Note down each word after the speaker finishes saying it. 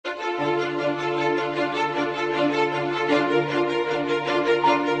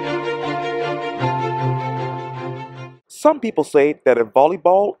Some people say that if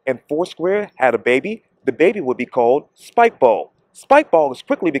volleyball and Foursquare had a baby, the baby would be called Spikeball. Spikeball is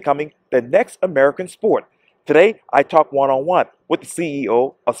quickly becoming the next American sport. Today, I talk one-on-one with the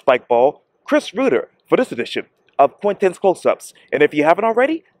CEO of Spikeball, Chris Reuter, for this edition of Quintin's Close-Ups. And if you haven't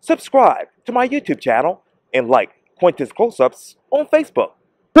already, subscribe to my YouTube channel and like Quintin's Close-Ups on Facebook.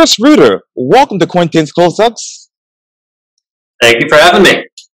 Chris Reuter, welcome to Quintin's Close-Ups. Thank you for having me.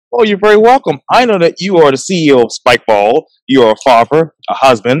 Oh, you're very welcome. I know that you are the CEO of Spikeball. You are a father, a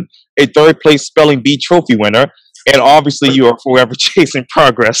husband, a third-place spelling bee trophy winner, and obviously you are forever chasing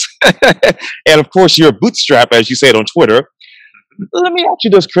progress. And of course, you're a bootstrap, as you said on Twitter. Let me ask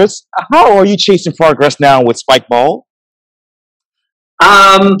you this, Chris. How are you chasing progress now with Spikeball?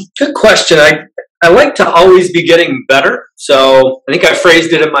 Good question. I like to always be getting better. So I think I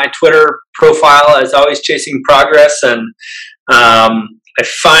phrased it in my Twitter profile as always chasing progress. And I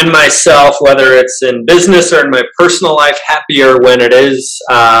find myself, whether it's in business or in my personal life, happier when it is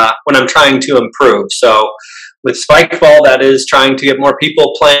when I'm trying to improve. So with Spikeball, that is trying to get more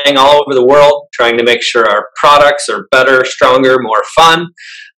people playing all over the world, trying to make sure our products are better, stronger, more fun.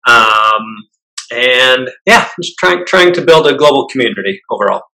 And yeah, just trying to build a global community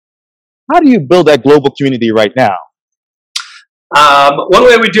overall. How do you build that global community right now? One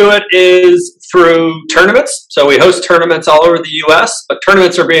way we do it is through tournaments. So we host tournaments all over the U.S., but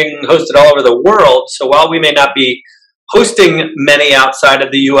tournaments are being hosted all over the world. So while we may not be hosting many outside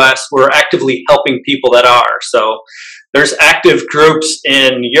of the U.S., we're actively helping people that are. So there's active groups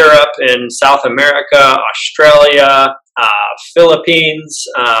in Europe, in South America, Australia, Philippines,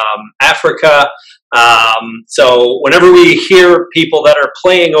 Africa. So whenever we hear people that are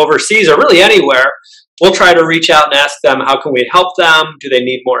playing overseas or really anywhere, we'll try to reach out and ask them, how can we help them? Do they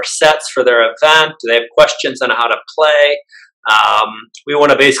need more sets for their event? Do they have questions on how to play? We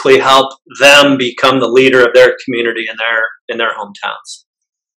want to basically help them become the leader of their community in their hometowns.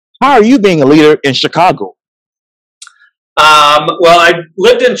 How are you being a leader in Chicago? Well, I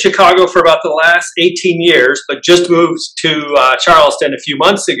lived in Chicago for about the last 18 years, but just moved to Charleston a few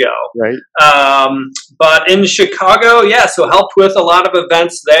months ago. Right. But in Chicago, yeah, so helped with a lot of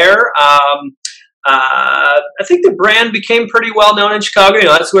events there. I think the brand became pretty well known in Chicago. You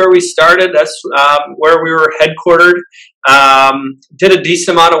know, that's where we started. That's where we were headquartered. Did a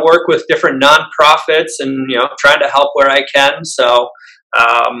decent amount of work with different nonprofits, and trying to help where I can. So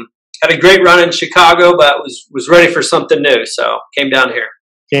had a great run in Chicago, but was ready for something new. So came down here.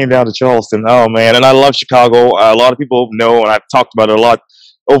 Came down to Charleston. Oh man, and I love Chicago. A lot of people know, and I've talked about it a lot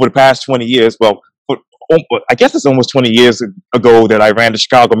over the past 20 years. Well, I guess it's almost 20 years ago that I ran the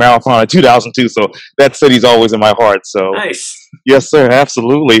Chicago Marathon in 2002. So that city's always in my heart. So nice. Yes, sir.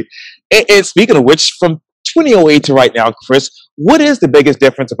 Absolutely. And speaking of which, from 2008 to right now, Chris, what is the biggest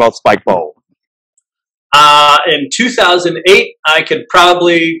difference about Spikeball? In 2008, I could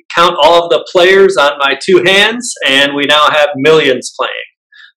probably count all of the players on my two hands, and we now have millions playing.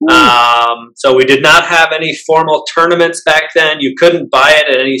 So we did not have any formal tournaments back then. You couldn't buy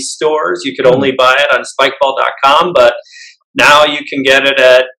it at any stores. You could only buy it on spikeball.com, but now you can get it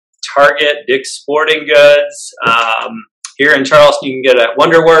at Target, Dick's Sporting Goods. Here in Charleston, you can get it at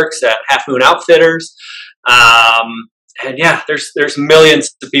WonderWorks, at Half Moon Outfitters. And yeah, there's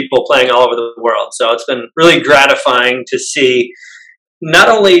millions of people playing all over the world. So it's been really gratifying to see not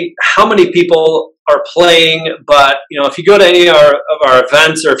only how many people are playing, but if you go to any of our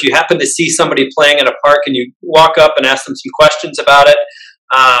events, or if you happen to see somebody playing at a park and you walk up and ask them some questions about it,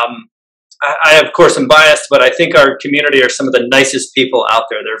 I of course am biased, but I think our community are some of the nicest people out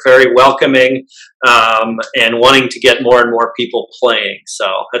there. They're very welcoming and wanting to get more and more people playing. So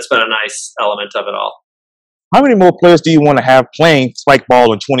that's been a nice element of it all. How many more players do you want to have playing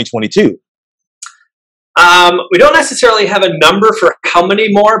Spikeball in 2022? We don't necessarily have a number for how many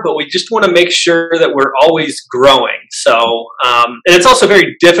more, but we just want to make sure that we're always growing. So, and it's also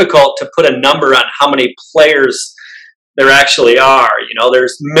very difficult to put a number on how many players there actually are.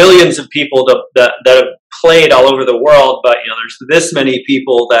 There's millions of people that have played all over the world, but there's this many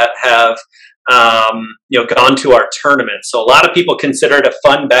people that have gone to our tournament. So a lot of people consider it a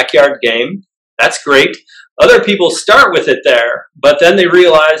fun backyard game. That's great. Other people start with it there, but then they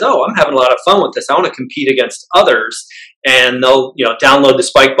realize, oh, I'm having a lot of fun with this. I want to compete against others. And they'll, download the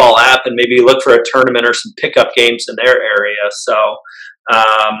Spikeball app and maybe look for a tournament or some pickup games in their area. So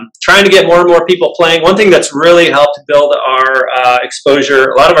trying to get more and more people playing. One thing that's really helped build our exposure,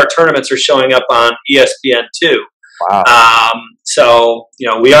 a lot of our tournaments are showing up on ESPN2. Wow. So,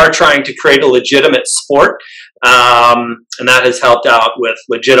 we are trying to create a legitimate sport, and that has helped out with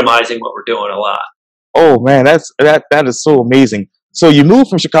legitimizing what we're doing a lot. Oh man, that is so amazing. So you moved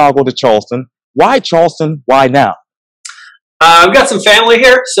from Chicago to Charleston. Why Charleston? Why now? I've got some family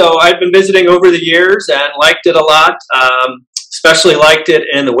here, so I've been visiting over the years and liked it a lot. Especially liked it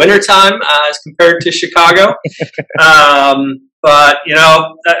in the wintertime as compared to Chicago. But,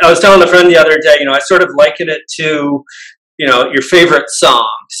 I was telling a friend the other day, I sort of liken it to, your favorite song.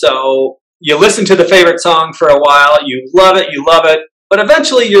 So you listen to the favorite song for a while, you love it, but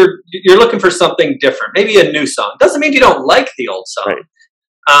eventually you're looking for something different, maybe a new song. Doesn't mean you don't like the old song. Right.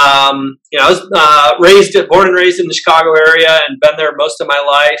 I was born and raised in the Chicago area and been there most of my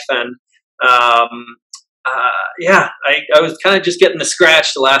life. And I was kind of just getting the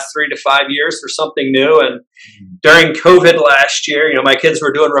scratch the last 3 to 5 years for something new. And during COVID last year, my kids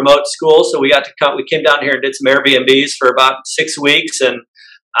were doing remote school, so we came down here and did some Airbnbs for about 6 weeks, and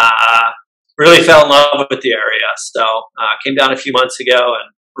really fell in love with the area. So came down a few months ago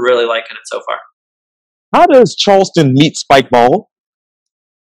and really liking it so far. How does Charleston meet Spikeball?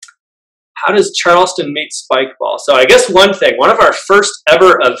 How does Charleston meet Spikeball? So I guess one of our first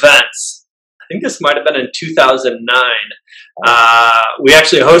ever events, I think this might have been in 2009. We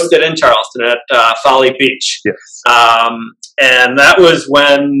actually hosted in Charleston at Folly Beach. Yes. And that was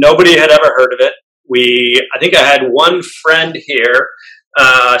when nobody had ever heard of it. I think I had one friend here.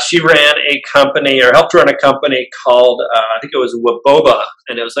 She ran a company, or helped run a company called, I think it was Waboba,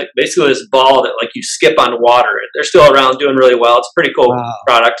 and it was like basically this ball that like you skip on water. They're still around, doing really well. It's a pretty cool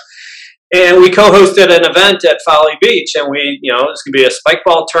product. And we co-hosted an event at Folly Beach, and it's going to be a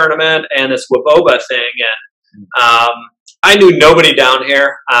Spikeball tournament and this Waboba thing. And I knew nobody down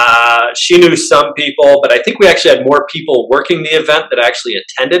here. She knew some people, but I think we actually had more people working the event that actually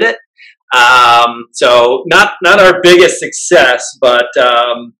attended it. So not our biggest success, but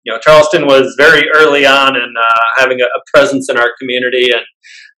Charleston was very early on in having a presence in our community, and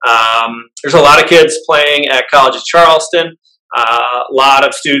there's a lot of kids playing at College of Charleston. A lot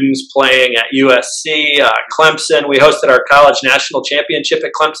of students playing at USC, Clemson. We hosted our college national championship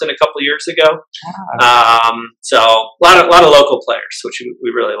at Clemson a couple of years ago. So a lot of local players, which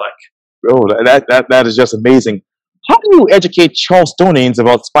we really like. Oh, that is just amazing. How do you educate Charlestonians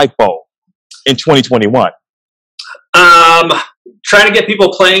about Spikeball in 2021? Trying to get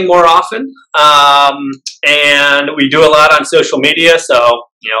people playing more often, and we do a lot on social media. So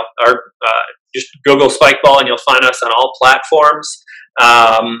just Google Spikeball and you'll find us on all platforms.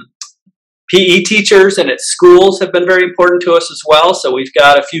 PE teachers and at schools have been very important to us as well. So we've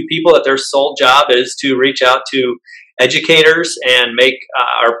got a few people that their sole job is to reach out to educators and make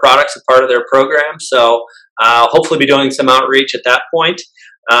our products a part of their program. So hopefully be doing some outreach at that point.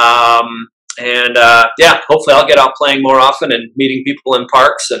 Hopefully I'll get out playing more often and meeting people in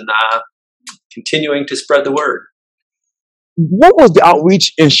parks and continuing to spread the word. What was the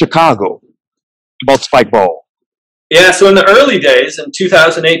outreach in Chicago about Spikeball? Yeah, so in the early days, in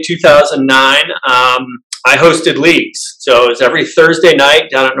 2008, 2009, I hosted leagues. So it was every Thursday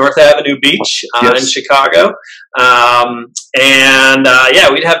night down at North Avenue Beach in Chicago.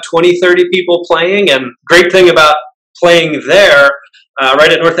 We'd have 20, 30 people playing. And great thing about playing there,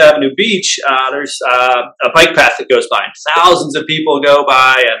 right at North Avenue Beach, there's a bike path that goes by. And thousands of people go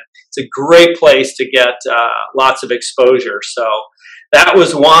by, and it's a great place to get lots of exposure. So that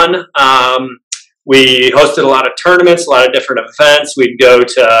was one. We hosted a lot of tournaments, a lot of different events. We'd go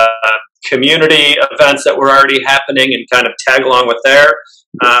to community events that were already happening and kind of tag along with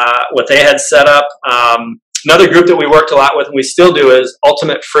what they had set up. Another group that we worked a lot with, and we still do, is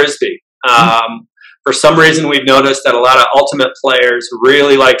Ultimate Frisbee. For some reason, we've noticed that a lot of Ultimate players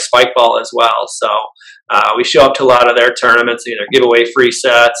really like Spikeball as well. So we show up to a lot of their tournaments, either give away free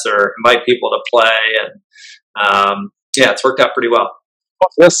sets or invite people to play. And it's worked out pretty well.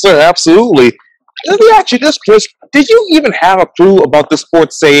 Yes, sir, absolutely. Let me ask you this, Chris. Did you even have a clue about this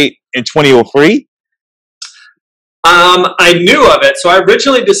sport, say, in 2003? I knew of it. So I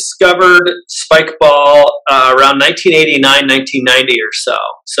originally discovered Spikeball around 1989, 1990 or so.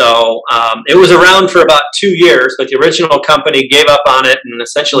 So it was around for about 2 years, but the original company gave up on it and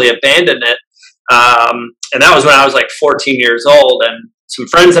essentially abandoned it. And that was when I was like 14 years old. And some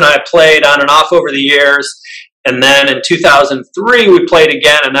friends and I played on and off over the years. And then in 2003, we played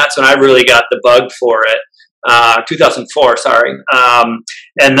again, and that's when I really got the bug for it. 2004, sorry.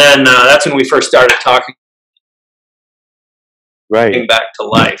 And then that's when we first started talking back to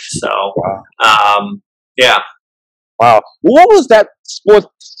life. So, Wow. What was that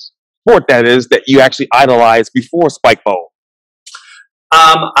sport that is that you actually idolized before Spikeball?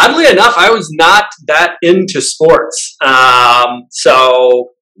 Oddly enough, I was not that into sports. So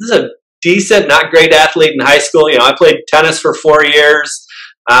this is a decent, not great athlete in high school. I played tennis for 4 years.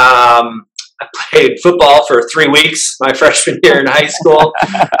 I played football for 3 weeks my freshman year in high school.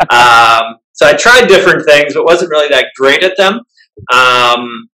 So I tried different things, but wasn't really that great at them.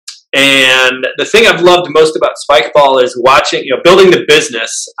 And the thing I've loved most about Spikeball is watching, building the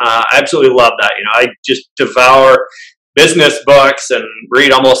business. I absolutely love that. I just devour business books and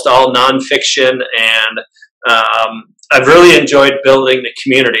read almost all nonfiction. And I've really enjoyed building the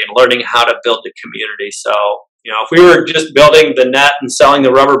community and learning how to build the community. So, if we were just building the net and selling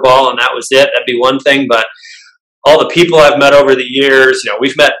the rubber ball and that was it, that'd be one thing. But all the people I've met over the years,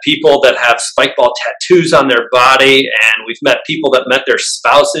 we've met people that have Spikeball tattoos on their body, and we've met people that met their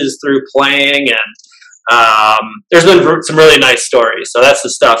spouses through playing, and there's been some really nice stories. So that's the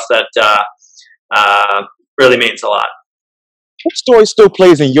stuff that really means a lot. What story still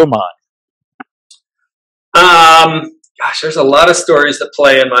plays in your mind? Gosh, there's a lot of stories that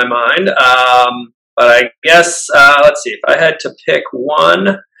play in my mind, but I guess, let's see, if I had to pick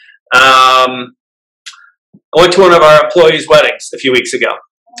one, I went to one of our employees' weddings a few weeks ago,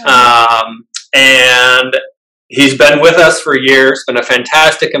 and he's been with us for years, been a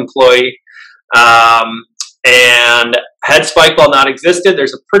fantastic employee, and had Spikeball not existed,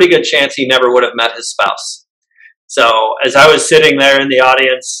 there's a pretty good chance he never would have met his spouse. So as I was sitting there in the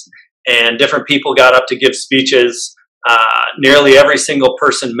audience and different people got up to give speeches, nearly every single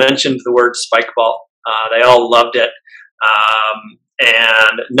person mentioned the word Spikeball. They all loved it.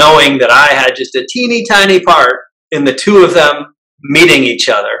 And knowing that I had just a teeny tiny part in the two of them meeting each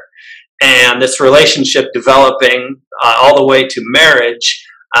other and this relationship developing all the way to marriage,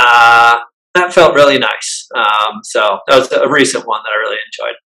 that felt really nice. So that was a recent one that I really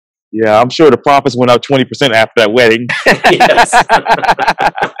enjoyed. Yeah, I'm sure the profits went up 20% after that wedding. Yes.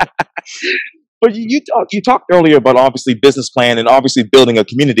 But you talked earlier about obviously business plan and obviously building a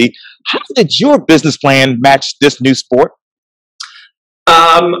community. How did your business plan match this new sport?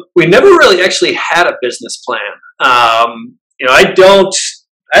 We never really actually had a business plan. I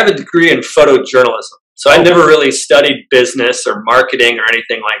have a degree in photojournalism, so I never really studied business or marketing or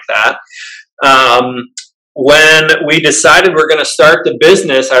anything like that. When we decided we're going to start the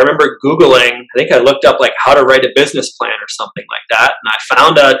business, I remember Googling, I think I looked up like how to write a business plan or something like that. And I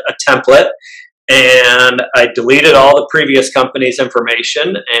found a template and I deleted all the previous company's information.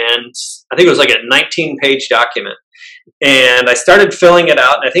 And I think it was like a 19-page document. And I started filling it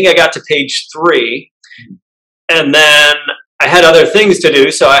out, and I think I got to page 3, and then I had other things to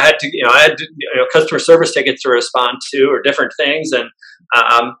do, so I had to customer service tickets to respond to or different things, and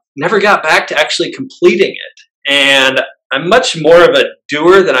never got back to actually completing it. And I'm much more of a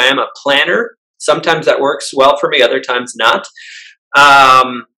doer than I am a planner. Sometimes that works well for me, other times not.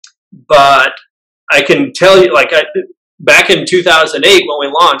 But I can tell you, back in 2008 when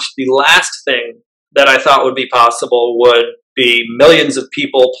we launched, the last thing that I thought would be possible would be millions of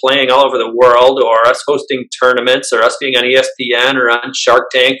people playing all over the world, or us hosting tournaments, or us being on ESPN or on Shark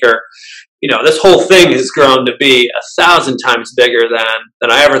Tank, or this whole thing has grown to be 1,000 times bigger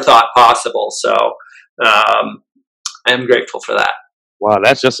than I ever thought possible. So I am grateful for that. Wow,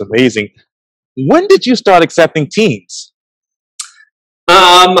 that's just amazing. When did you start accepting teams?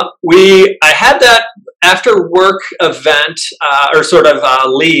 I had that after work event, or sort of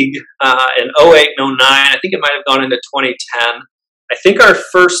league, in 08 and 09. I think it might have gone into 2010. I think our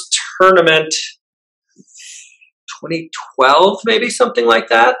first tournament, 2012, maybe something like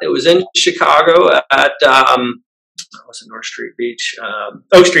that. It was in Chicago at, was it North Street Beach?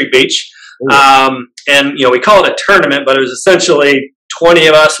 Oak Street Beach. And, we call it a tournament, but it was essentially 20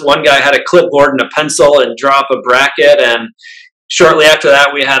 of us. One guy had a clipboard and a pencil and draw up a bracket, and shortly after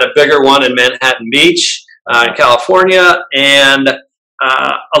that, we had a bigger one in Manhattan Beach, in California, and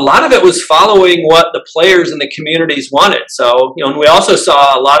a lot of it was following what the players and the communities wanted. So, and we also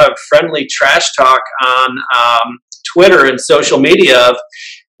saw a lot of friendly trash talk on Twitter and social media of,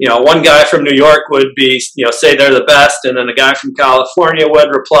 one guy from New York would be, say they're the best, and then a guy from California would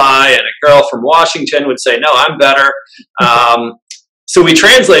reply, and a girl from Washington would say, no, I'm better. So we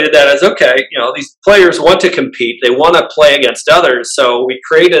translated that as, okay, these players want to compete. They want to play against others. So we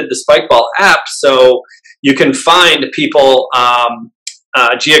created the Spikeball app so you can find people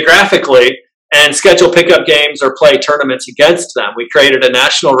geographically and schedule pickup games or play tournaments against them. We created a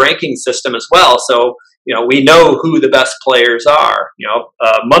national ranking system as well. So, we know who the best players are.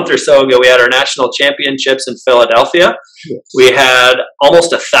 A month or so ago, we had our national championships in Philadelphia. Yes. We had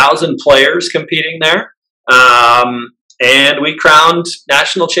almost 1,000 players competing there. And we crowned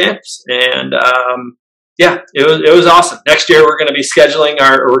national champs, and it was awesome. Next year we're going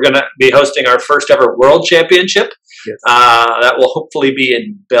to be hosting our first ever world championship. Yes. That will hopefully be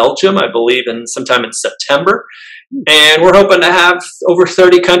in Belgium, I believe, sometime in September, and we're hoping to have over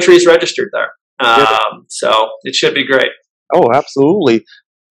 30 countries registered there. So it should be great. Oh, absolutely.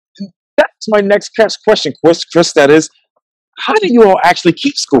 That my next question, Chris. That is, how do you all actually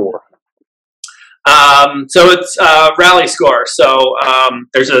keep score? So it's rally score. So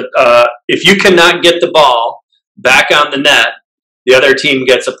there's if you cannot get the ball back on the net, the other team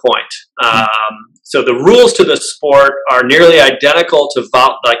gets a point. So the rules to the sport are nearly identical to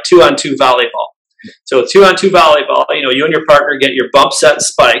like 2-on-2 volleyball. So 2-on-2 volleyball, you and your partner get your bump, set,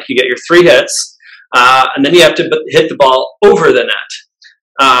 spike. You get your 3 hits, and then you have to hit the ball over the net.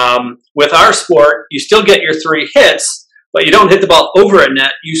 With our sport, you still get your 3 hits, but you don't hit the ball over a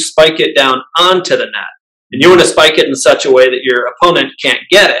net. You spike it down onto the net, and you want to spike it in such a way that your opponent can't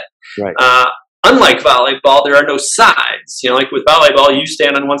get it. Right. Unlike volleyball, there are no sides. Like with volleyball, you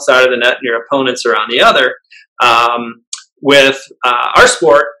stand on one side of the net and your opponents are on the other. With our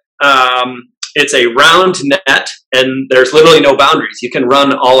sport, it's a round net, and there's literally no boundaries. You can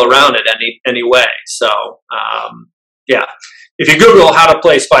run all around it any way. So, yeah. If you Google how to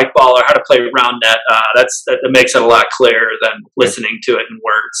play spikeball or how to play round net, that makes it a lot clearer than listening to it in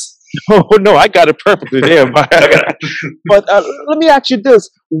words. Oh, no, I got it perfectly there. Okay. But let me ask you this.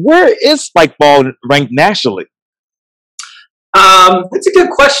 Where is spikeball ranked nationally? That's a good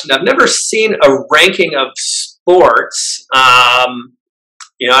question. I've never seen a ranking of sports.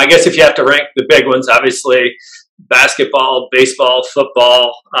 I guess if you have to rank the big ones, obviously basketball, baseball,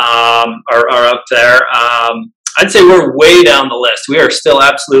 football are up there. I'd say we're way down the list. We are still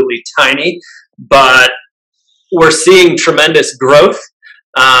absolutely tiny, but we're seeing tremendous growth.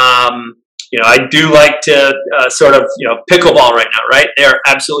 I do like to pickleball right now, right? They are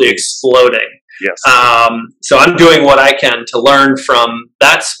absolutely exploding. Yes. So I'm doing what I can to learn from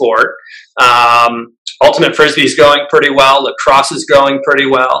that sport. Ultimate Frisbee is going pretty well. Lacrosse is growing pretty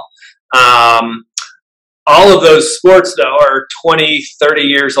well. All of those sports, though, are 20, 30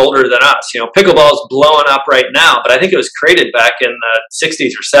 years older than us. Pickleball is blowing up right now, but I think it was created back in the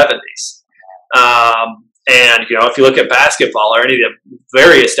 60s or 70s. And, if you look at basketball or any of the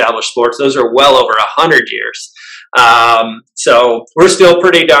very established sports, those are well over 100 years. So we're still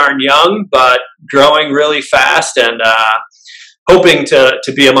pretty darn young, but growing really fast and hoping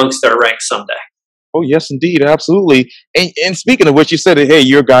to be amongst our ranks someday. Oh, yes, indeed. Absolutely. And speaking of which, you said that, hey,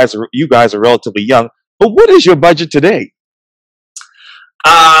 you guys are relatively young. But what is your budget today?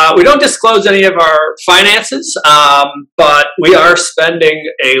 We don't disclose any of our finances, but we are spending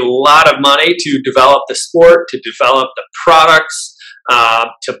a lot of money to develop the sport, to develop the products,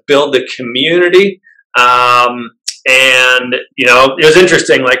 to build the community. And, it was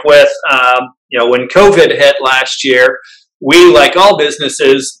interesting, like with, when COVID hit last year, we, like all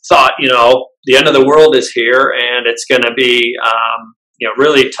businesses, thought, the end of the world is here and it's going to be,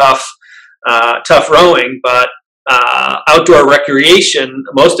 really tough rowing, but outdoor recreation,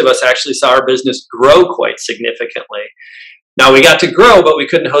 most of us actually saw our business grow quite significantly. Now we got to grow, but we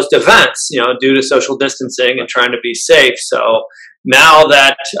couldn't host events, due to social distancing and trying to be safe. So now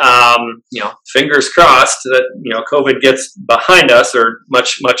that, fingers crossed that, COVID gets behind us or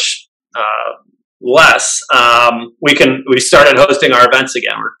much less, we started hosting our events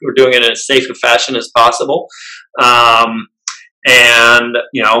again. We're doing it in as safe a fashion as possible. And,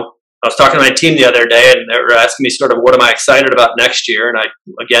 I was talking to my team the other day and they were asking me sort of what am I excited about next year? And I,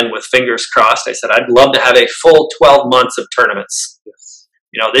 again, with fingers crossed, I said, I'd love to have a full 12 months of tournaments. Yes.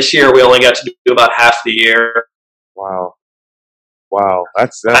 This year we only got to do about half the year. Wow.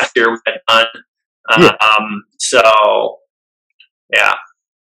 That's last year we had done. So, yeah.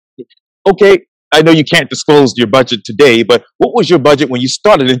 Okay. I know you can't disclose your budget today, but what was your budget when you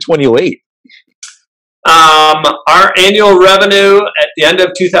started in 2008? Our annual revenue at the end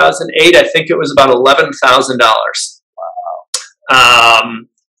of 2008, I think it was about $11,000. Wow.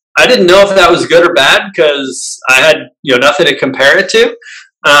 I didn't know if that was good or bad because I had, nothing to compare it to.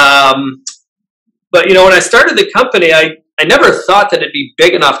 But, when I started the company, I never thought that it'd be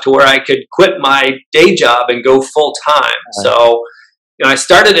big enough to where I could quit my day job and go full time. Right. So, I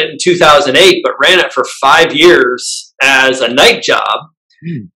started it in 2008, but ran it for 5 years as a night job.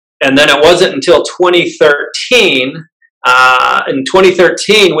 And then it wasn't until 2013. In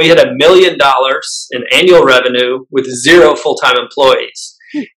 2013, we had $1 million in annual revenue with 0 full-time employees.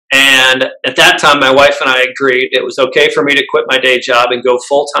 And at that time, my wife and I agreed it was okay for me to quit my day job and go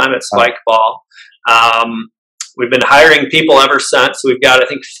full-time at Spikeball. We've been hiring people ever since. We've got, I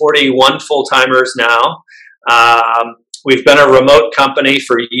think, 41 full-timers now. We've been a remote company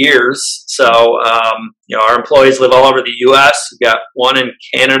for years. So, our employees live all over the U.S. We've got 1 in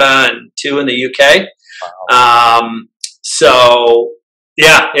Canada and 2 in the U.K. Wow. So,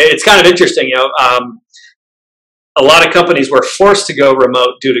 yeah, it's kind of interesting. A lot of companies were forced to go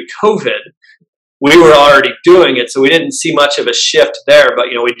remote due to COVID. we were already doing it, so we didn't see much of a shift there. But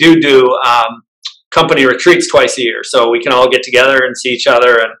we do company retreats twice a year, so we can all get together and see each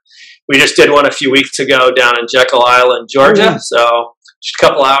other. And we just did one a few weeks ago down in Jekyll Island, Georgia. So just a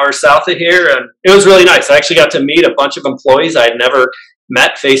couple hours south of here, and it was really nice. I actually got to meet a bunch of employees I had never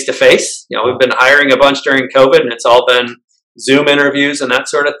met face to face. We've been hiring a bunch during COVID, and it's all been Zoom interviews and that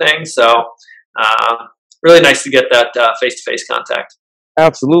sort of thing. So really nice to get that face to face contact.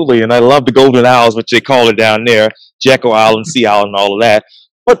 Absolutely, and I love the Golden Hours, which they call it down there, Jekyll Island, Sea Island, and all of that.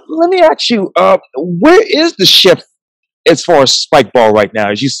 But let me ask you, where is the shift as far as Spikeball right now,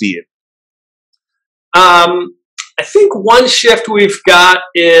 as you see it? I think one shift we've got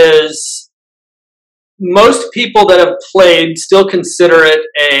is most people that have played still consider it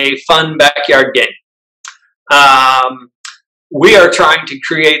a fun backyard game. We are trying to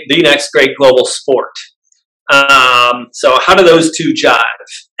create the next great global sport. So how do those two jive?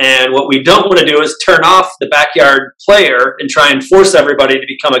 And what we don't want to do is turn off the backyard player and try and force everybody to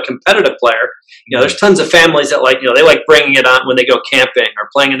become a competitive player. There's tons of families that they like bringing it on when they go camping or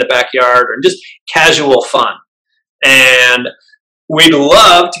playing in the backyard or just casual fun. And we'd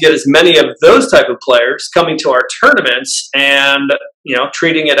love to get as many of those type of players coming to our tournaments and,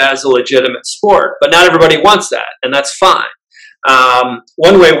 treating it as a legitimate sport. But not everybody wants that, and that's fine.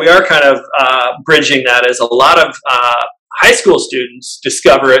 One way we are kind of bridging that is a lot of high school students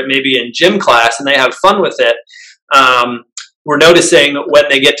discover it maybe in gym class and they have fun with it. We're noticing when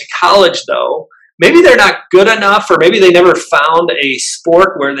they get to college, though, maybe they're not good enough, or maybe they never found a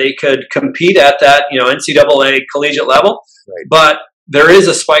sport where they could compete at that NCAA collegiate level. Right. But there is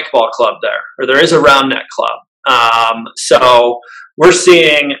a Spikeball club there, or there is a round net club. So we're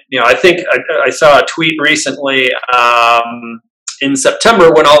seeing, I think I saw a tweet recently in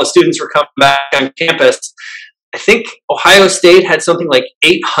September when all the students were coming back on campus. I think Ohio State had something like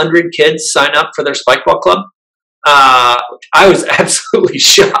 800 kids sign up for their Spikeball club. I was absolutely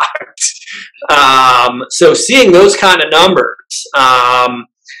shocked. So seeing those kind of numbers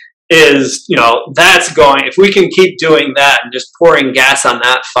is, that's going, if we can keep doing that and just pouring gas on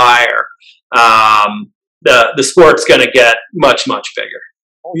that fire, the sport's going to get much, much bigger.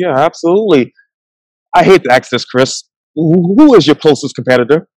 Oh, yeah, absolutely. I hate to ask this, Chris. Who is your closest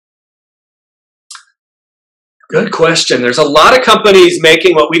competitor? Good question. There's a lot of companies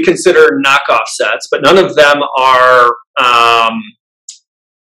making what we consider knockoff sets, but none of them are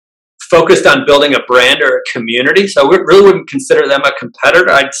focused on building a brand or a community. So we really wouldn't consider them a competitor.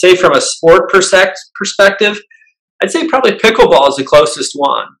 I'd say from a sport perspective, I'd say probably pickleball is the closest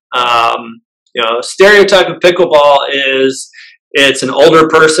one. Stereotype of pickleball is it's an older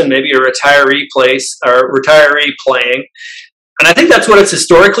person, maybe a retiree playing. And I think that's what it's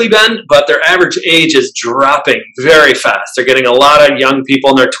historically been, but their average age is dropping very fast. They're getting a lot of young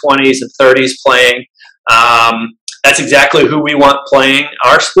people in their 20s and 30s playing. That's exactly who we want playing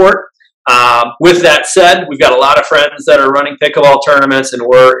our sport. With that said, we've got a lot of friends that are running pickleball tournaments, and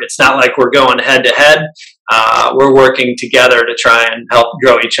it's not like we're going head to head. We're working together to try and help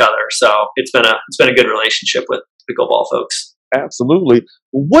grow each other. So it's been a good relationship with pickleball folks. Absolutely.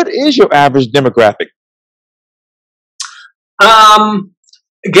 What is your average demographic?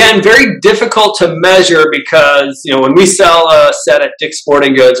 Again, very difficult to measure because, when we sell a set at Dick's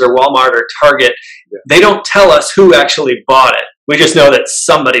Sporting Goods or Walmart or Target, they don't tell us who actually bought it. We just know that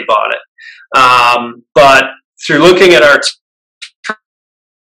somebody bought it. But through looking at our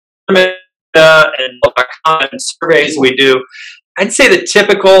and surveys we do, I'd say the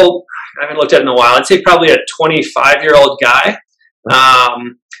typical, I haven't looked at it in a while, I'd say probably a 25-year-old guy.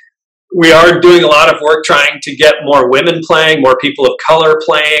 We are doing a lot of work trying to get more women playing, more people of color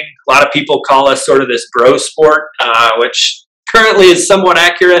playing. A lot of people call us sort of this bro sport, which currently is somewhat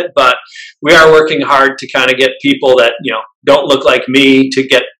accurate, but we are working hard to kind of get people that, don't look like me to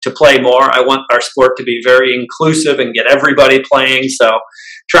get to play more. I want our sport to be very inclusive and get everybody playing. So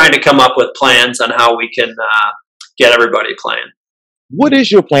trying to come up with plans on how we can get everybody playing. What is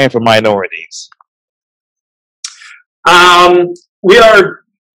your plan for minorities?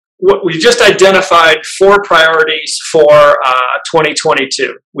 We just identified 4 priorities for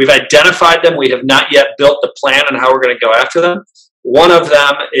 2022. We've identified them. We have not yet built the plan on how we're going to go after them. One of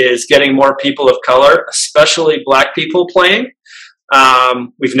them is getting more people of color, especially Black people, playing.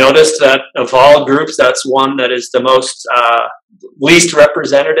 We've noticed that of all groups, that's one that is the most least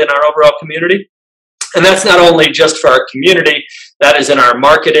represented in our overall community. And that's not only just for our community, that is in our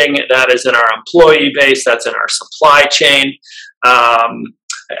marketing, that is in our employee base, that's in our supply chain. I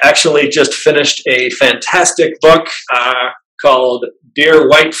actually just finished a fantastic book called Dear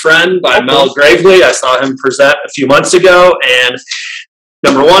White Friend by Mel Gravely. I saw him present a few months ago, and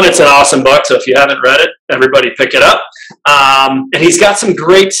Number one, it's an awesome book. So if you haven't read it, everybody pick it up. And he's got some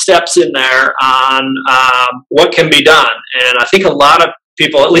great steps in there on what can be done. And I think a lot of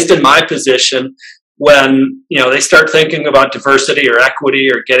people, at least in my position, when they start thinking about diversity or equity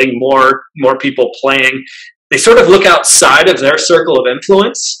or getting more people playing, they sort of look outside of their circle of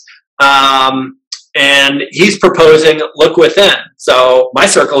influence. And he's proposing look within. So my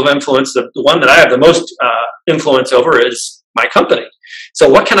circle of influence, the one that I have the most influence over, is my company. So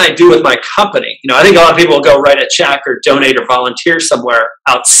what can I do with my company? I think a lot of people will go write a check or donate or volunteer somewhere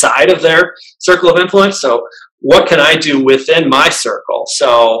outside of their circle of influence. So what can I do within my circle?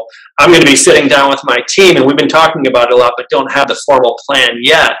 So I'm going to be sitting down with my team, and we've been talking about it a lot, but don't have the formal plan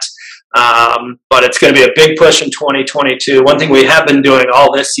yet. But it's going to be a big push in 2022. One thing we have been doing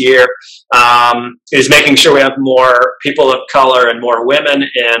all this year is making sure we have more people of color and more women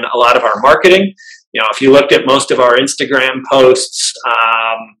in a lot of our marketing. If you looked at most of our Instagram posts,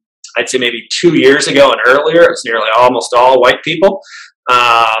 I'd say maybe 2 years ago and earlier, it was nearly almost all white people.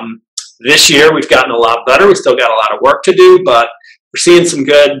 This year, we've gotten a lot better. We still got a lot of work to do, but we're seeing some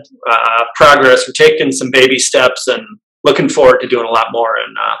good progress. We're taking some baby steps and looking forward to doing a lot more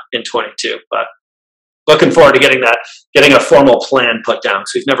in 22. But looking forward to getting a formal plan put down,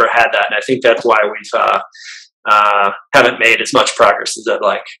 because we've never had that, and I think that's why we've haven't made as much progress as I'd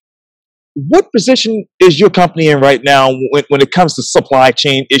like. What position is your company in right now when it comes to supply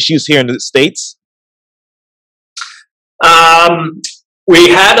chain issues here in the States? We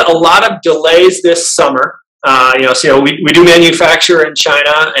had a lot of delays this summer. So we do manufacture in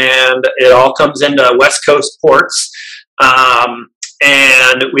China, and it all comes into West Coast ports.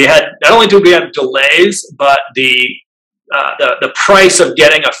 And we had, not only did we have delays, but the price of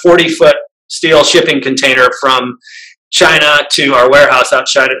getting a 40-foot steel shipping container from China to our warehouse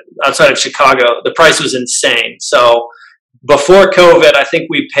outside of Chicago, the price was insane. So before COVID, I think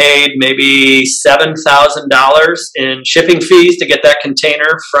we paid maybe $7,000 in shipping fees to get that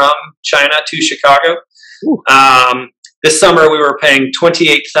container from China to Chicago. This summer, we were paying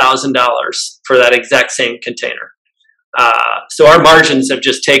 $28,000 for that exact same container. So our margins have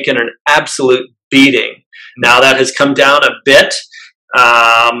just taken an absolute beating. Now that has come down a bit,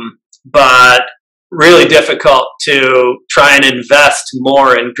 but really difficult to try and invest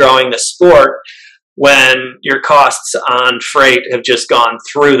more in growing the sport when your costs on freight have just gone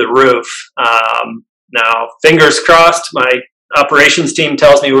through the roof. Now, fingers crossed, my operations team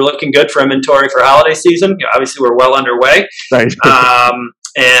tells me we're looking good for inventory for holiday season. Obviously, we're well underway. Right.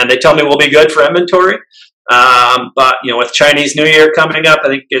 And they tell me we'll be good for inventory. But with Chinese New Year coming up, I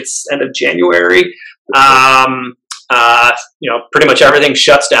think it's end of January. Pretty much everything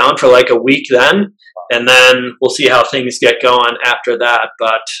shuts down for like a week then, and then we'll see how things get going after that.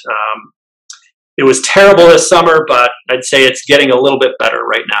 But it was terrible this summer, but I'd say it's getting a little bit better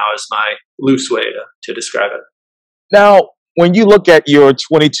right now, is my loose way to describe it. Now, when you look at your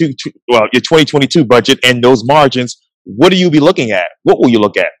 2022 budget and those margins, what do you be looking at? What will you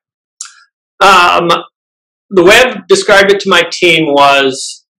look at? The way I've described it to my team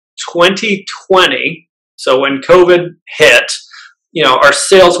was 2020. So when COVID hit, our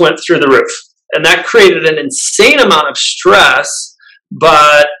sales went through the roof, and that created an insane amount of stress,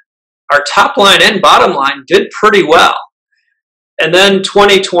 but our top line and bottom line did pretty well. And then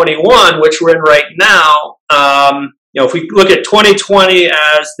 2021, which we're in right now, if we look at 2020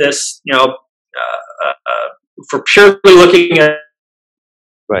 as this, for purely looking at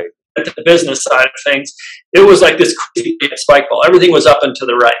right. At the business side of things, it was like this crazy Spikeball. Everything was up and to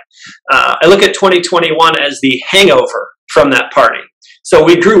the right. I look at 2021 as the hangover from that party. So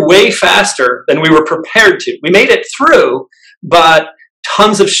we grew way faster than we were prepared to. We made it through, but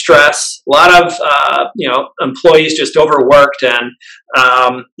tons of stress, a lot of employees just overworked, and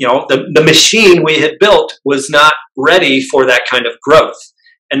the machine we had built was not ready for that kind of growth.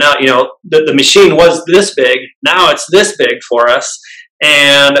 And now the machine was this big. Now it's this big for us.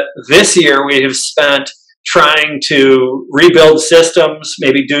 And this year we have spent trying to rebuild systems.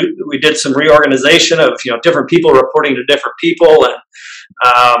 We did some reorganization of different people reporting to different people,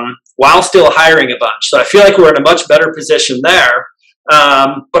 and while still hiring a bunch. So I feel like we're in a much better position there.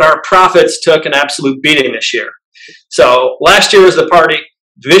 But our profits took an absolute beating this year. So last year was the party.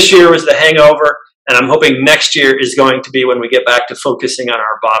 This year was the hangover. And I'm hoping next year is going to be when we get back to focusing on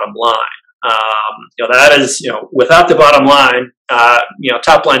our bottom line. That is, without the bottom line,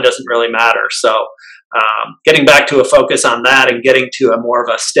 top line doesn't really matter. So getting back to a focus on that and getting to a more of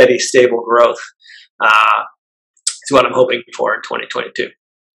a steady, stable growth is what I'm hoping for in 2022.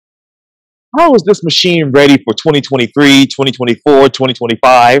 How is this machine ready for 2023, 2024,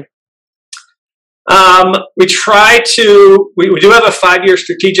 2025? We try to, we do have a 5-year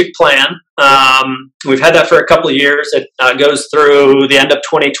strategic plan. We've had that for a couple of years. It goes through the end of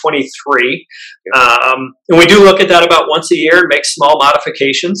 2023. And we do look at that about once a year and make small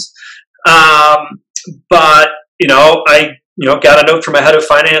modifications. But, I got a note from a head of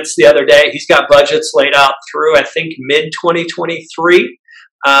finance the other day. He's got budgets laid out through, I think, mid-2023.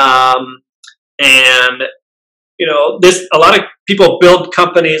 And, a lot of people build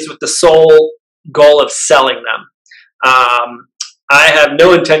companies with the sole goal of selling them. I have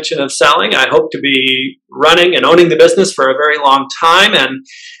no intention of selling. I hope to be running and owning the business for a very long time. And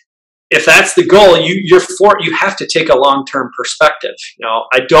if that's the goal, you have to take a long-term perspective.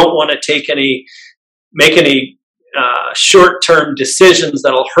 I don't want to make any short-term decisions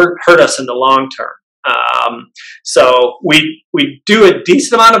that'll hurt us in the long term. So we do a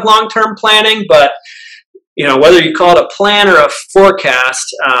decent amount of long-term planning, but whether you call it a plan or a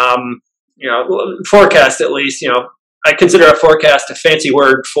forecast, forecast at least, I consider a forecast a fancy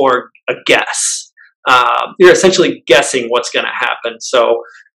word for a guess. You're essentially guessing what's going to happen. So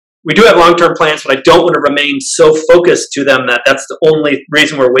we do have long-term plans, but I don't want to remain so focused to them that that's the only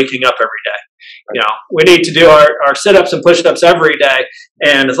reason we're waking up every day. We need to do our sit-ups and push-ups every day.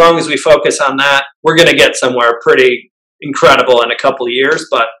 And as long as we focus on that, we're going to get somewhere pretty incredible in a couple of years,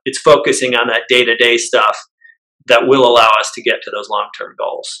 but it's focusing on that day-to-day stuff that will allow us to get to those long-term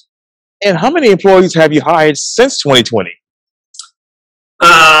goals. And how many employees have you hired since 2020?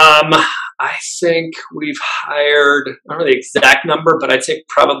 I think we've hired, I don't know the exact number, but I'd say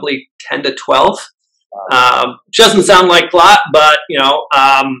probably 10 to 12. Which doesn't sound like a lot, but,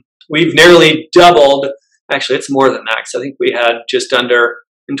 we've nearly doubled. Actually, it's more than that, because I think we had just under,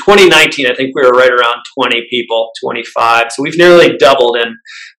 in 2019, I think we were right around 20 people, 25. So we've nearly doubled in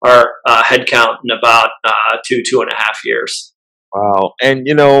our headcount in about 2.5 years. Wow. And,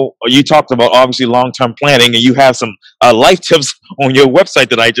 you talked about obviously long-term planning, and you have some life tips on your website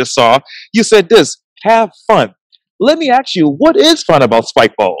that I just saw. You said this, have fun. Let me ask you, what is fun about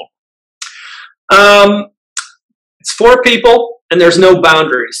Spikeball? It's 4 people and there's no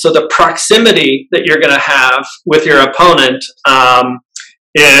boundaries. So the proximity that you're going to have with your opponent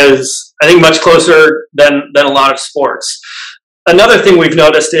is, I think, much closer than a lot of sports. Another thing we've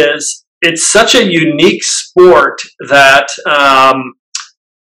noticed is it's such a unique sport that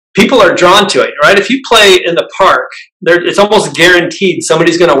people are drawn to it, right? If you play in the park, it's almost guaranteed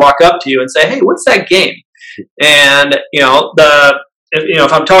somebody's going to walk up to you and say, "Hey, what's that game?" And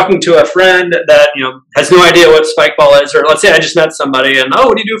if I'm talking to a friend that has no idea what Spikeball is, or let's say I just met somebody and, "Oh,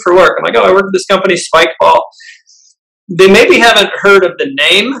 what do you do for work?" I'm like, "Oh, I work at this company, Spikeball." They maybe haven't heard of the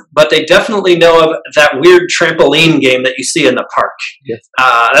name, but they definitely know of that weird trampoline game that you see in the park. Yes.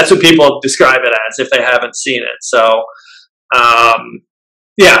 That's what people describe it as if they haven't seen it. So, So,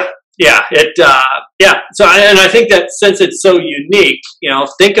 I think that since it's so unique,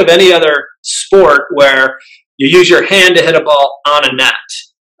 think of any other sport where you use your hand to hit a ball on a net.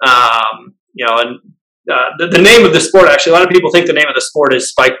 The name of the sport, actually, a lot of people think the name of the sport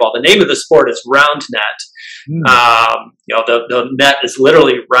is Spikeball. The name of the sport is round net. The net is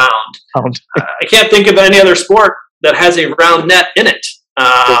literally round. I can't think of any other sport that has a round net in it.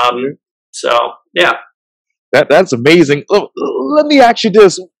 So, yeah. That's amazing. Let me ask you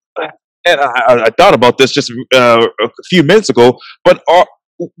this, and I thought about this just a few minutes ago, but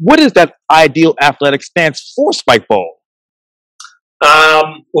what is that ideal athletic stance for Spikeball?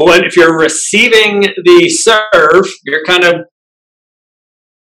 If you're receiving the serve, you're kind of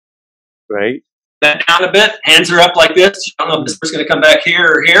right bent down a bit, hands are up like this. You don't know if this is going to come back here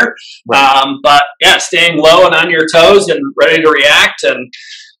or here. Right. But yeah, staying low and on your toes and ready to react. And,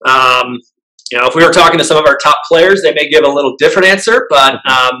 if we were talking to some of our top players, they may give a little different answer, but,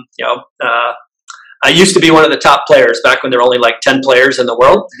 I used to be one of the top players back when there were only like 10 players in the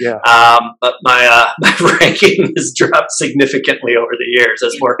world. Yeah. But my ranking has dropped significantly over the years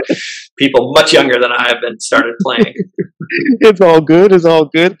as more people much younger than I have been started playing. It's all good. It's all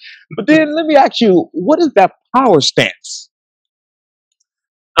good. But then let me ask you, what is that power stance?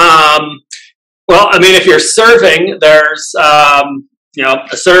 If you're serving, there's, a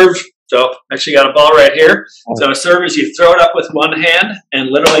serve. So actually got a ball right here. So a serve is you throw it up with one hand and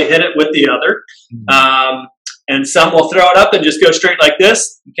literally hit it with the other. And some will throw it up and just go straight like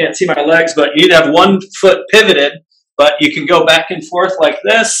this. You can't see my legs, but you need to have one foot pivoted, but you can go back and forth like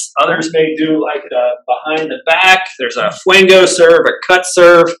this. Others may do like behind the back. There's a fuego serve, a cut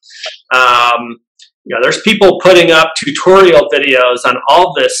serve. There's people putting up tutorial videos on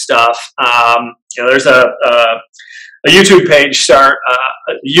all this stuff. There's a YouTube page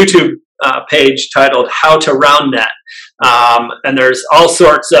page titled "How to Round Net," and there's all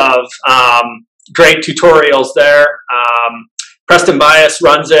sorts of great tutorials there. Preston Bias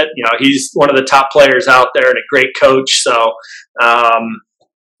runs it. He's one of the top players out there and a great coach. So,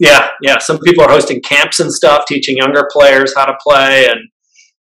 some people are hosting camps and stuff, teaching younger players how to play. And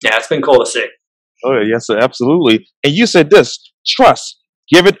yeah, it's been cool to see. Oh, yes, absolutely. And you said this, trust,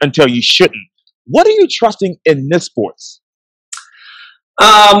 give it until you shouldn't. What are you trusting in this sports?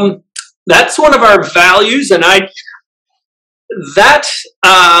 That's one of our values. And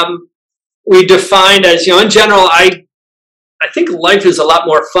we defined as, in general, I think life is a lot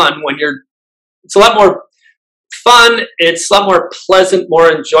more fun when it's a lot more fun. It's a lot more pleasant,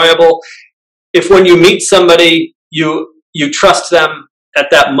 more enjoyable. If when you meet somebody, you trust them at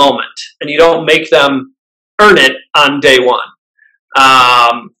that moment and you don't make them earn it on day one.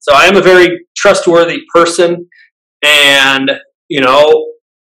 So I am a very trustworthy person, and,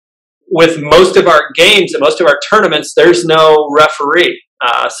 with most of our games and most of our tournaments, there's no referee.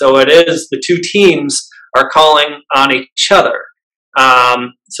 So it is the two teams are calling on each other.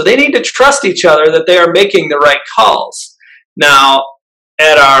 So they need to trust each other that they are making the right calls. Now,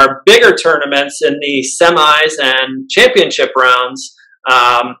 at our bigger tournaments in the semis and championship rounds,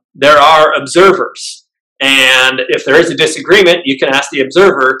 there are observers. And if there is a disagreement, you can ask the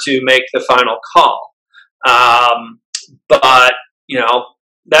observer to make the final call. But,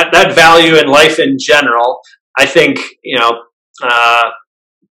 that value in life in general, I think,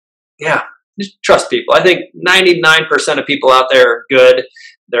 just trust people. I think 99% of people out there are good.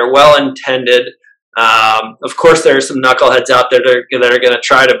 They're well-intended. Of course, there are some knuckleheads out there that are going to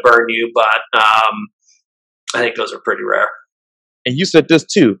try to burn you, but I think those are pretty rare. And you said this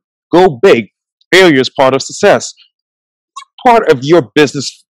too, go big. Failure is part of success. What part of your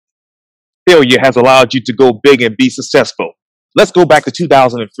business failure has allowed you to go big and be successful? Let's go back to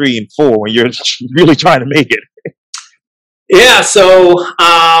 2003 and 2004 when you're really trying to make it. Yeah, so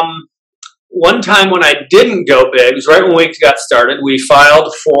one time when I didn't go big, it was right when we got started, we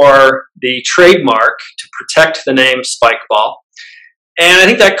filed for the trademark to protect the name Spikeball. And I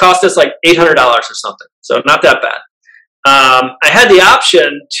think that cost us like $800 or something, so not that bad. I had the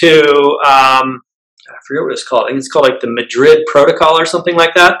option to, I forget what it's called. I think it's called like the Madrid Protocol or something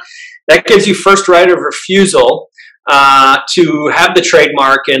like that. That gives you first right of refusal to have the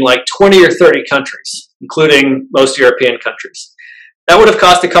trademark in like 20 or 30 countries, including most European countries. That would have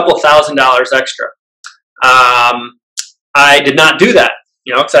cost a couple $1,000 extra. I did not do that,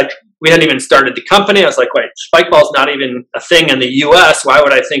 because we hadn't even started the company. I was like, wait, Spikeball's not even a thing in the U.S. Why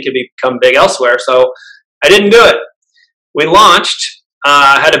would I think it'd become big elsewhere? So I didn't do it. We launched,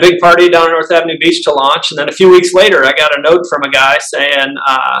 had a big party down in North Avenue Beach to launch, and then a few weeks later, I got a note from a guy saying,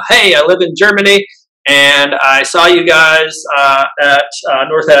 hey, I live in Germany, and I saw you guys at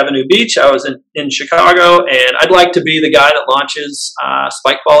North Avenue Beach. I was in Chicago, and I'd like to be the guy that launches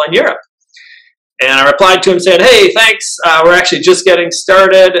Spikeball in Europe. And I replied to him saying, hey, thanks. We're actually just getting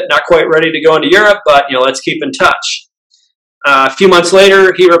started, not quite ready to go into Europe, but let's keep in touch. A few months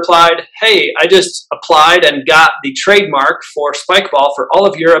later, he replied, hey, I just applied and got the trademark for Spikeball for all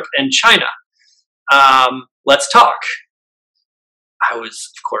of Europe and China. Let's talk. I was,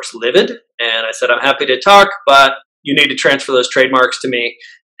 of course, livid, and I said, I'm happy to talk, but you need to transfer those trademarks to me,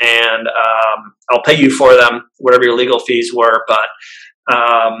 and I'll pay you for them, whatever your legal fees were. But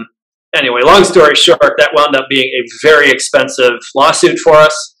anyway, long story short, that wound up being a very expensive lawsuit for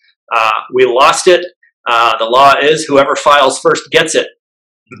us. We lost it. The law is whoever files first gets it.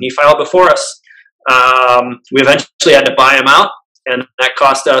 He filed before us. We eventually had to buy him out, and that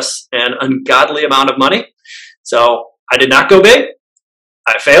cost us an ungodly amount of money. So I did not go big.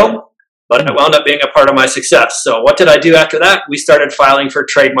 I failed, but it wound up being a part of my success. So what did I do after that? We started filing for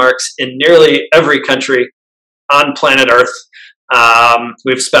trademarks in nearly every country on planet Earth.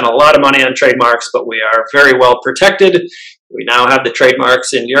 We've spent a lot of money on trademarks, but we are very well protected. We now have the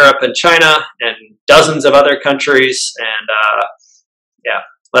trademarks in Europe and China and dozens of other countries. And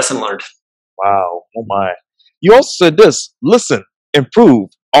lesson learned. Wow. Oh my. You also said this, listen, improve,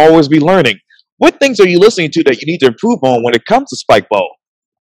 always be learning. What things are you listening to that you need to improve on when it comes to Spikeball?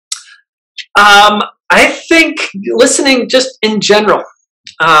 I think listening just in general.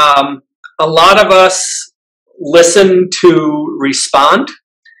 A lot of us listen to respond,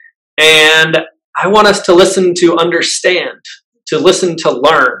 and I want us to listen to understand, to listen to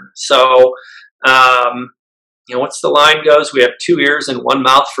learn. So, what's the line goes? We have 2 ears and 1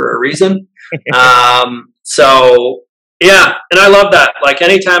 mouth for a reason. So, yeah, and I love that. Like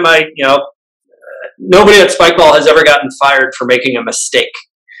anytime nobody at Spikeball has ever gotten fired for making a mistake.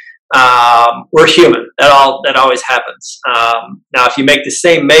 We're human. That always happens. Now, if you make the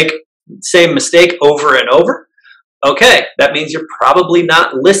same mistake over and over, okay, that means you're probably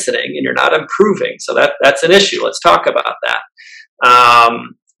not listening and you're not improving. So that's an issue. Let's talk about that.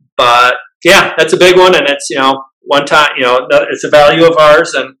 But yeah, that's a big one. And it's, one time, it's a value of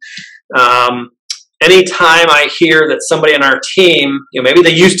ours. And anytime I hear that somebody on our team, maybe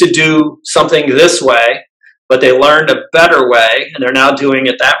they used to do something this way, but they learned a better way and they're now doing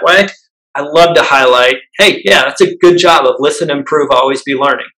it that way, I love to highlight, hey, yeah, that's a good job of listen, improve, always be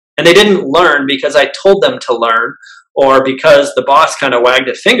learning. And they didn't learn because I told them to learn or because the boss kind of wagged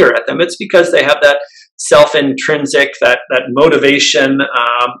a finger at them. It's because they have that self-intrinsic, that motivation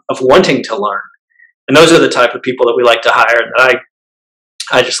of wanting to learn. And those are the type of people that we like to hire and that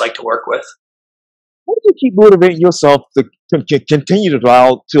I just like to work with. How do you keep motivating yourself to continue to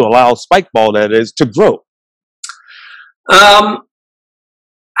allow Spikeball, that is, to grow? I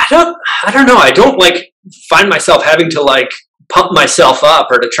don't know. I don't find myself having to pump myself up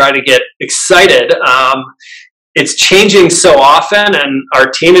or to try to get excited. It's changing so often, and our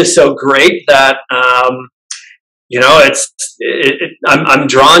team is so great that I'm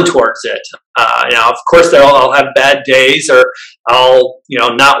drawn towards it. Of course, I'll have bad days, or I'll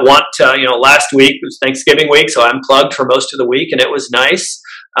not want to. Last week was Thanksgiving week, so I unplugged for most of the week, and it was nice.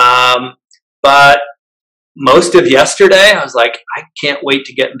 But most of yesterday, I was like, I can't wait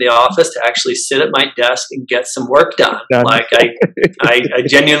to get in the office to actually sit at my desk and get some work done. I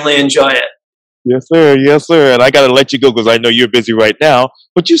genuinely enjoy it. Yes, sir. Yes, sir. And I got to let you go because I know you're busy right now.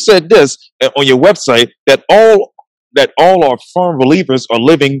 But you said this on your website that all our firm believers are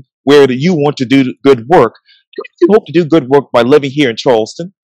living where you want to do good work. You hope to do good work by living here in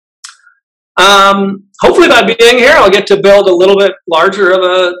Charleston. Hopefully by being here, I'll get to build a little bit larger of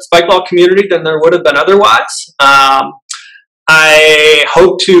a Spikeball community than there would have been otherwise. I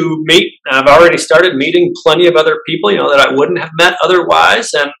hope to meet, I've already started meeting plenty of other people, that I wouldn't have met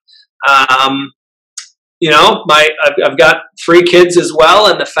otherwise. And, I've got 3 kids as well.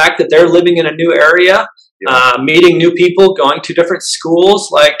 And the fact that they're living in a new area, meeting new people, going to different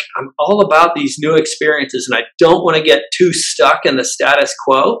schools, I'm all about these new experiences and I don't want to get too stuck in the status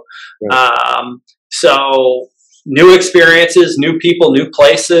quo. Right. So new experiences, new people, new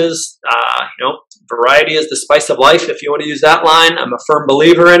places, variety is the spice of life. If you want to use that line, I'm a firm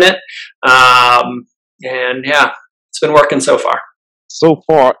believer in it. And yeah, it's been working so far. So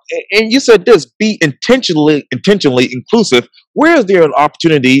far. And you said this, be intentionally inclusive. Where is there an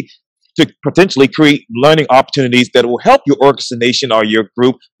opportunity to potentially create learning opportunities that will help your organization or your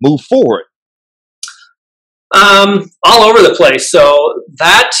group move forward? All over the place. So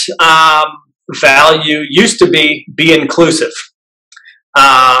that value used to be inclusive.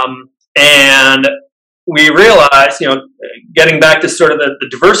 And we realized, getting back to sort of the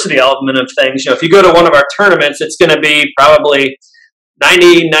diversity element of things, if you go to one of our tournaments, it's going to be probably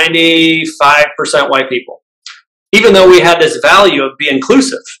 95% white people. Even though we had this value of be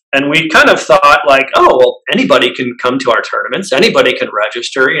inclusive. And we kind of thought oh, well, anybody can come to our tournaments. Anybody can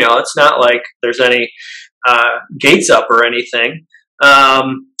register. It's not like there's any gates up or anything.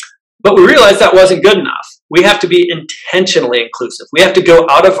 But we realized that wasn't good enough. We have to be intentionally inclusive. We have to go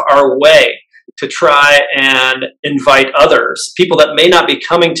out of our way to try and invite others, people that may not be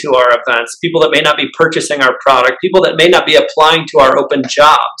coming to our events, people that may not be purchasing our product, people that may not be applying to our open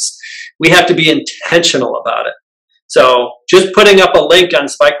jobs. We have to be intentional about it. So just putting up a link on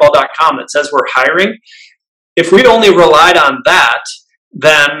spikeball.com that says we're hiring, if we only relied on that,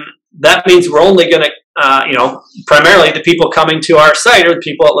 then that means we're only going to, primarily the people coming to our site are the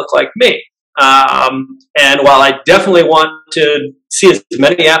people that look like me. And while I definitely want to see as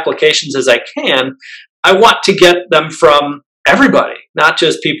many applications as I can, I want to get them from everybody, not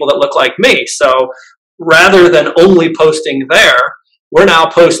just people that look like me. So rather than only posting there, we're now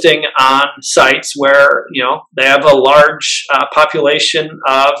posting on sites where, they have a large population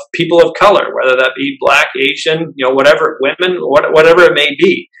of people of color, whether that be Black, Asian, whatever, women, whatever it may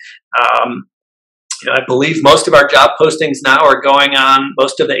be. I believe most of our job postings now are going on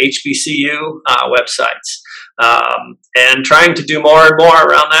most of the HBCU websites, and trying to do more and more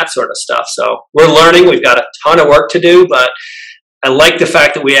around that sort of stuff. So we're learning. We've got a ton of work to do, but I like the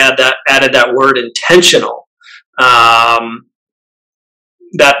fact that we added that word intentional.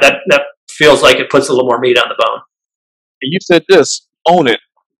 That feels like it puts a little more meat on the bone. And you said this, own it.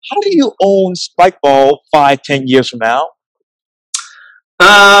 How do you own Spikeball 5-10 years from now?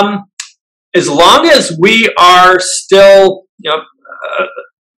 As long as we are still,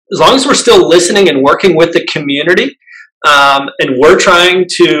 as long as we're still listening and working with the community, and we're trying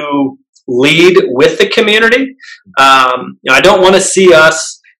to lead with the community, I don't want to see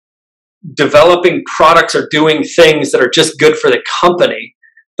us developing products or doing things that are just good for the company,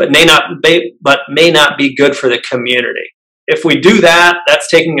 but may not be good for the community. If we do that, that's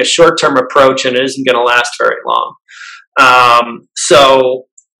taking a short-term approach, and it isn't going to last very long. So,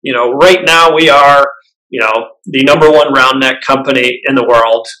 right now we are, the number one round net company in the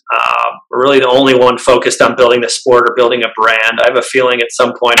world. We're really the only one focused on building the sport or building a brand. I have a feeling at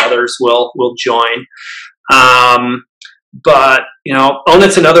some point others will join. But, own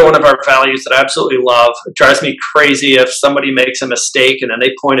it's another one of our values that I absolutely love. It drives me crazy if somebody makes a mistake and then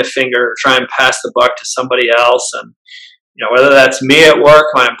they point a finger or try and pass the buck to somebody else. And, whether that's me at work,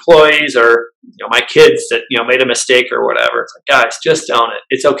 my employees, or, my kids that, made a mistake or whatever. It's like, guys, just own it.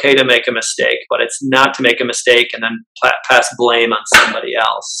 It's okay to make a mistake, but it's not to make a mistake and then pass blame on somebody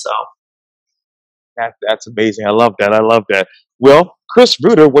else. So. That's amazing. I love that. I love that. Well, Chris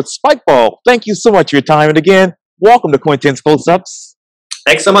Reuter with Spikeball, thank you so much for your time. And again, welcome to Quintin's Close-Ups.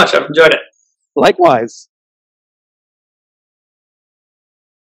 Thanks so much. I've enjoyed it. Likewise.